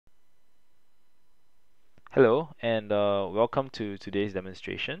Hello, and welcome to today's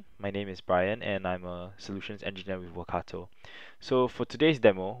demonstration. My name is Brian, and I'm a solutions engineer with Workato. So for today's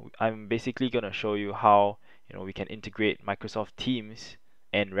demo, I'm basically going to show you how we can integrate Microsoft Teams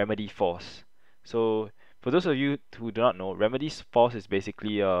and RemedyForce. So for those of you who do not know, RemedyForce is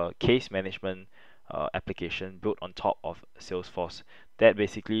basically a case management application built on top of Salesforce that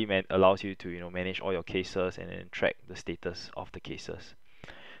basically allows you to manage all your cases and then track the status of the cases.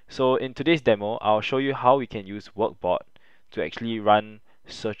 So in today's demo, I'll show you how we can use Workbot to actually run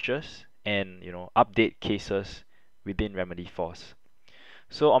searches and update cases within RemedyForce.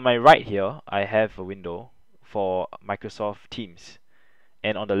 So on my right here, I have a window for Microsoft Teams,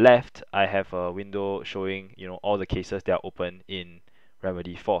 and on the left, I have a window showing all the cases that are open in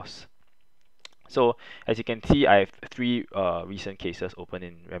RemedyForce. So as you can see, I have three recent cases open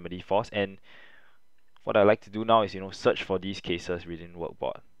in RemedyForce, and what I like to do now is search for these cases within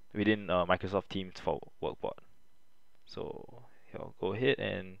Microsoft Teams for Workbot. So here I'll go ahead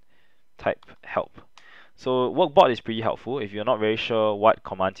and type help. So Workbot is pretty helpful. If you're not very sure what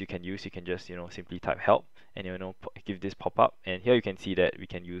commands you can use, you can just simply type help and give this pop up. And here you can see that we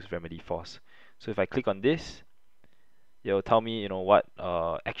can use RemedyForce. So if I click on this, it will tell me what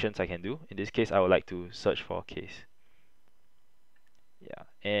actions I can do. In this case, I would like to search for a case. Yeah,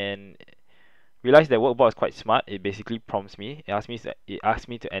 and realize that Workbot is quite smart. It basically prompts me. It asks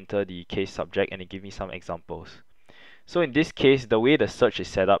me to enter the case subject, and it gives me some examples. So in this case, the way the search is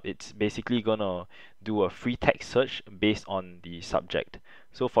set up, it's basically gonna do a free text search based on the subject.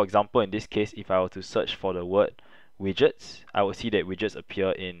 So for example, in this case, if I were to search for the word widgets, I will see that widgets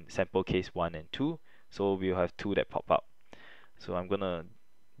appear in sample case 1 and 2. So we'll have two that pop up. So I'm gonna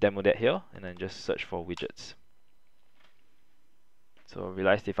demo that here and then just search for widgets. So I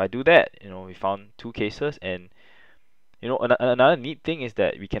realized if I do that, we found two cases, and another neat thing is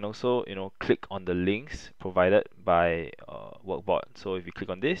that we can also click on the links provided by Workbot. So if you click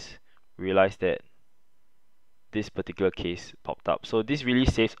on this, we realize that this particular case popped up. So this really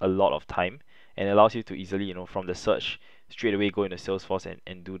saves a lot of time and allows you to easily from the search straight away go into Salesforce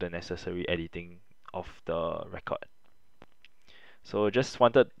and do the necessary editing of the record. So just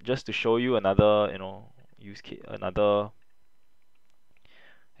to show you another use case, another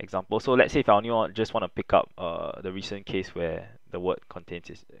example. So let's say if I only just want to pick up the recent case where the word contain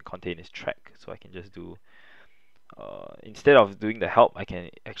is track. So I can just do instead of doing the help, I can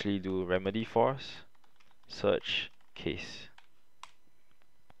actually do RemedyForce search case,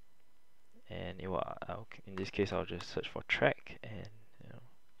 and in this case I'll just search for track, and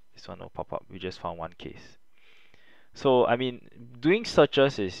this one will pop up. We just found one case. So I mean, doing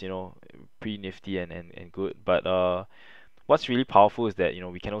searches is pretty nifty and good, but what's really powerful is that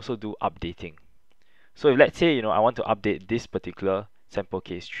we can also do updating. So if let's say I want to update this particular sample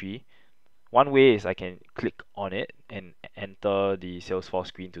case tree, one way is I can click on it and enter the Salesforce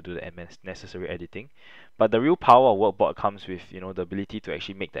screen to do the necessary editing. But the real power of Workbot comes with the ability to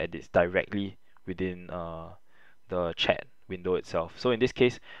actually make the edits directly within the chat window itself. So in this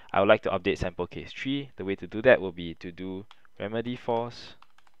case, I would like to update sample case tree. The way to do that will be to do RemedyForce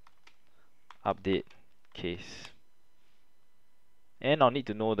update case. And I'll need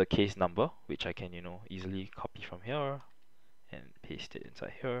to know the case number, which I can easily copy from here and paste it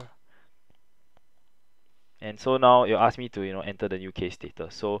inside here. And so now it'll ask me to enter the new case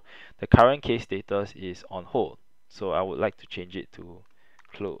status. So the current case status is on hold. So I would like to change it to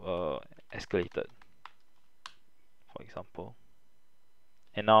escalated, for example.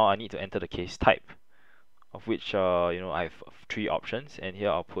 And now I need to enter the case type, of which I have three options. And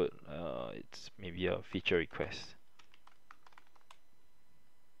here I'll put it's maybe a feature request.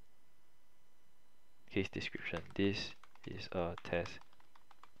 Case description. This is a test.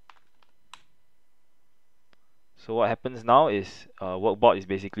 So what happens now is Workbot is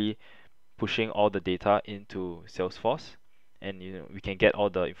basically pushing all the data into Salesforce, and we can get all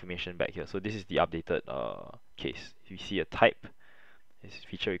the information back here. So this is the updated case. You see a type is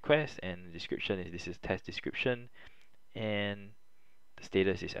feature request, and the description is this is test description, and the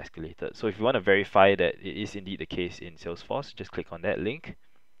status is escalated. So if you want to verify that it is indeed the case in Salesforce, just click on that link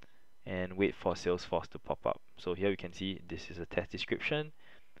and wait for Salesforce to pop up. So here you can see this is a test description,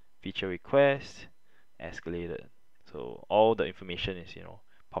 feature request, escalated. So all the information is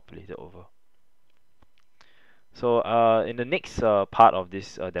populated over. So in the next part of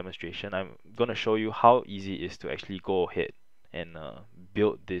this demonstration, I'm going to show you how easy it is to actually go ahead and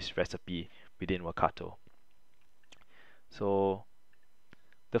build this recipe within Workato. So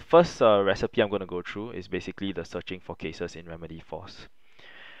the first recipe I'm going to go through is basically the searching for cases in RemedyForce.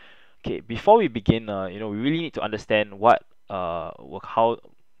 Okay, before we begin, we really need to understand how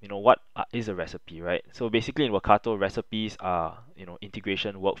what is a recipe, right? So basically in Workato, recipes are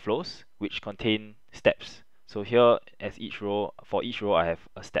integration workflows which contain steps. So here, as each row for each row, I have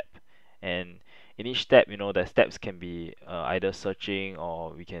a step, and in each step, the steps can be either searching,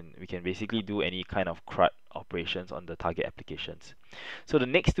 or we can basically do any kind of CRUD operations on the target applications. So the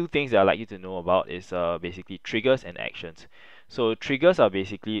next two things that I'd like you to know about is basically triggers and actions. So triggers are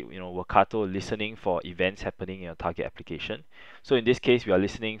basically Workato listening for events happening in your target application. So in this case, we are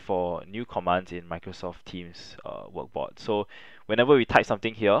listening for new commands in Microsoft Teams Workbot. So whenever we type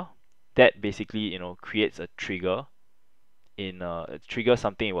something here, that basically creates a trigger trigger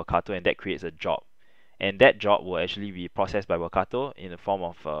something in Workato, and that creates a job. And that job will actually be processed by Workato in the form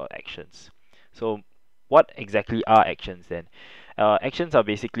of actions. So what exactly are actions then? Actions are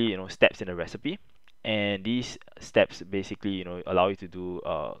basically steps in a recipe, and these steps basically allow you to do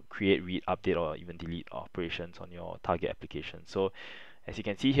create, read, update, or even delete operations on your target application. So as you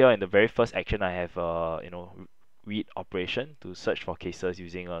can see here in the very first action, I have read operation to search for cases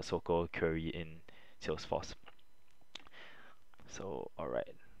using a so-called query in Salesforce. So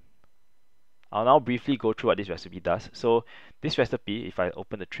alright, I'll now briefly go through what this recipe does. So this recipe, if I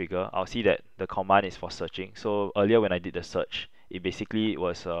open the trigger, I'll see that the command is for searching. So earlier when I did the search, it basically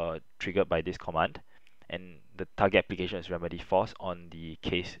was triggered by this command, and the target application is RemedyForce on the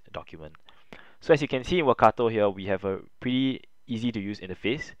case document. So as you can see in Workato here, we have a pretty easy to use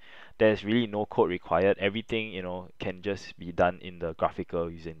interface. There's really no code required. Everything can just be done in the graphical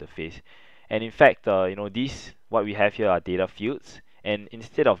user interface. And in fact, these what we have here are data fields. And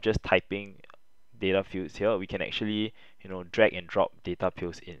instead of just typing data fields here, we can actually drag and drop data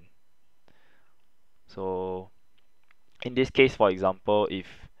fields in. So in this case, for example, if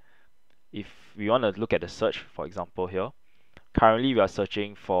we want to look at the search, for example here, currently we are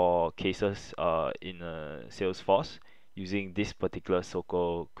searching for cases in Salesforce using this particular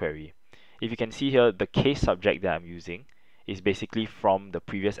so-called query. If you can see here, the case subject that I'm using is basically from the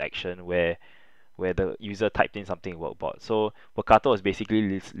previous action where the user typed in something in Workbot. So Workato is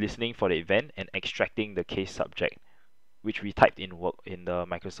basically listening for the event and extracting the case subject, which we typed in the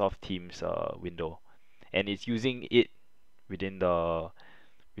Microsoft Teams window, and it's using it within the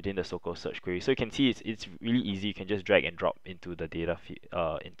so-called search query. So you can see it's really easy. You can just drag and drop into the data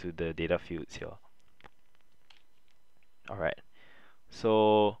fields here. All right.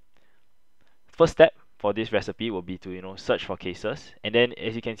 So first step for this recipe will be to search for cases, and then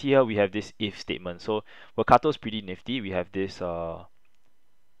as you can see here, we have this if statement. So Workato is pretty nifty. We have this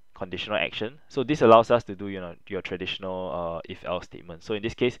conditional action. So this allows us to do your traditional if else statement. So in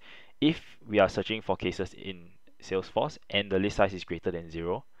this case, if we are searching for cases in Salesforce and the list size is greater than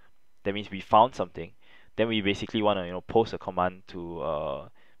 0, that means we found something. Then we basically want to post a command to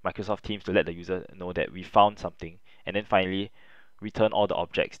Microsoft Teams to let the user know that we found something, and then finally return all the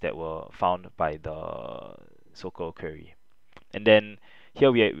objects that were found by the so-called query. And then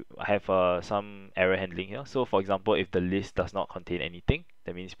here we have some error handling here. So for example, if the list does not contain anything,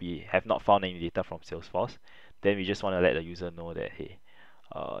 that means we have not found any data from Salesforce, then we just want to let the user know that, hey,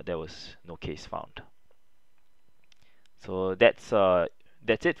 there was no case found. So that's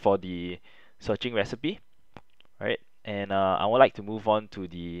it for the searching recipe, right? And I would like to move on to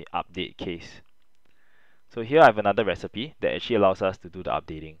the update case. So here I have another recipe that actually allows us to do the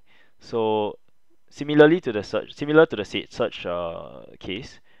updating. So similar to the search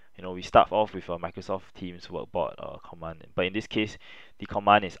case, we start off with a Microsoft Teams Workbot command, but in this case, the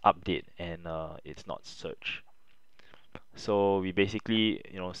command is update, and it's not search. So we basically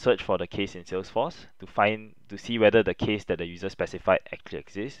search for the case in Salesforce to see whether the case that the user specified actually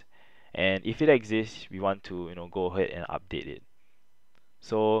exists, and if it exists, we want to go ahead and update it.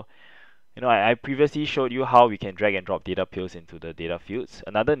 So I previously showed you how we can drag and drop data fields into the data fields.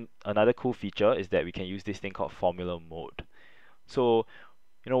 Another cool feature is that we can use this thing called formula mode. So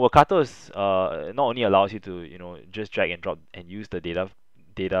Workato is not only allows you to just drag and drop and use the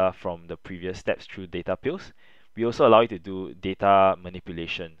data from the previous steps through data fields. We also allow you to do data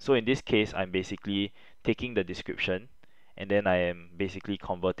manipulation. So in this case, I'm basically taking the description, and then I am basically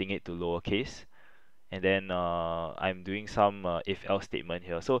converting it to lowercase, and then I'm doing some if else statement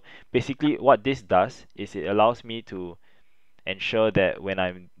here. So basically what this does is it allows me to ensure that when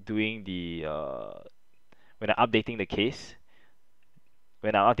I'm doing when I'm updating the case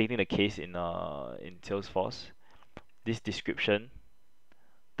in Salesforce, this description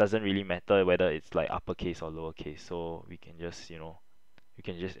doesn't really matter whether it's like uppercase or lowercase. So we can just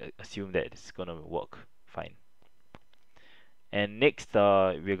assume that it's gonna work fine. And next,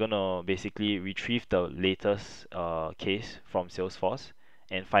 we're gonna basically retrieve the latest case from Salesforce,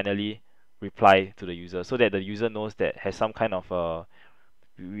 and finally reply to the user so that the user knows that has some kind of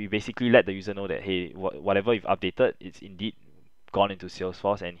we basically let the user know that, hey, whatever you've updated, it's indeed gone into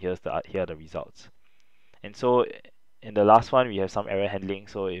Salesforce, and here are the results. And so in the last one, we have some error handling.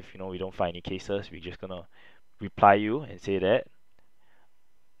 So if we don't find any cases, we're just gonna reply you and say that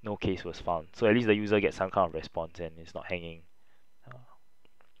no case was found. So at least the user gets some kind of response and it's not hanging. Uh,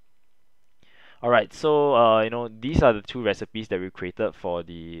 all right, so these are the two recipes that we created for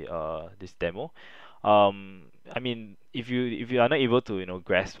the this demo. I mean, if you are not able to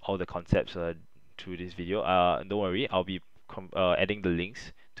grasp all the concepts through this video, don't worry, I'll be adding the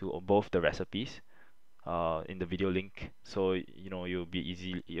links to both the recipes in the video link, so it'll be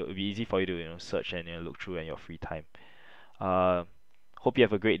easy for you to search and look through in your free time. Uh, Hope you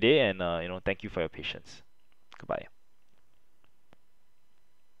have a great day, and thank you for your patience. Goodbye.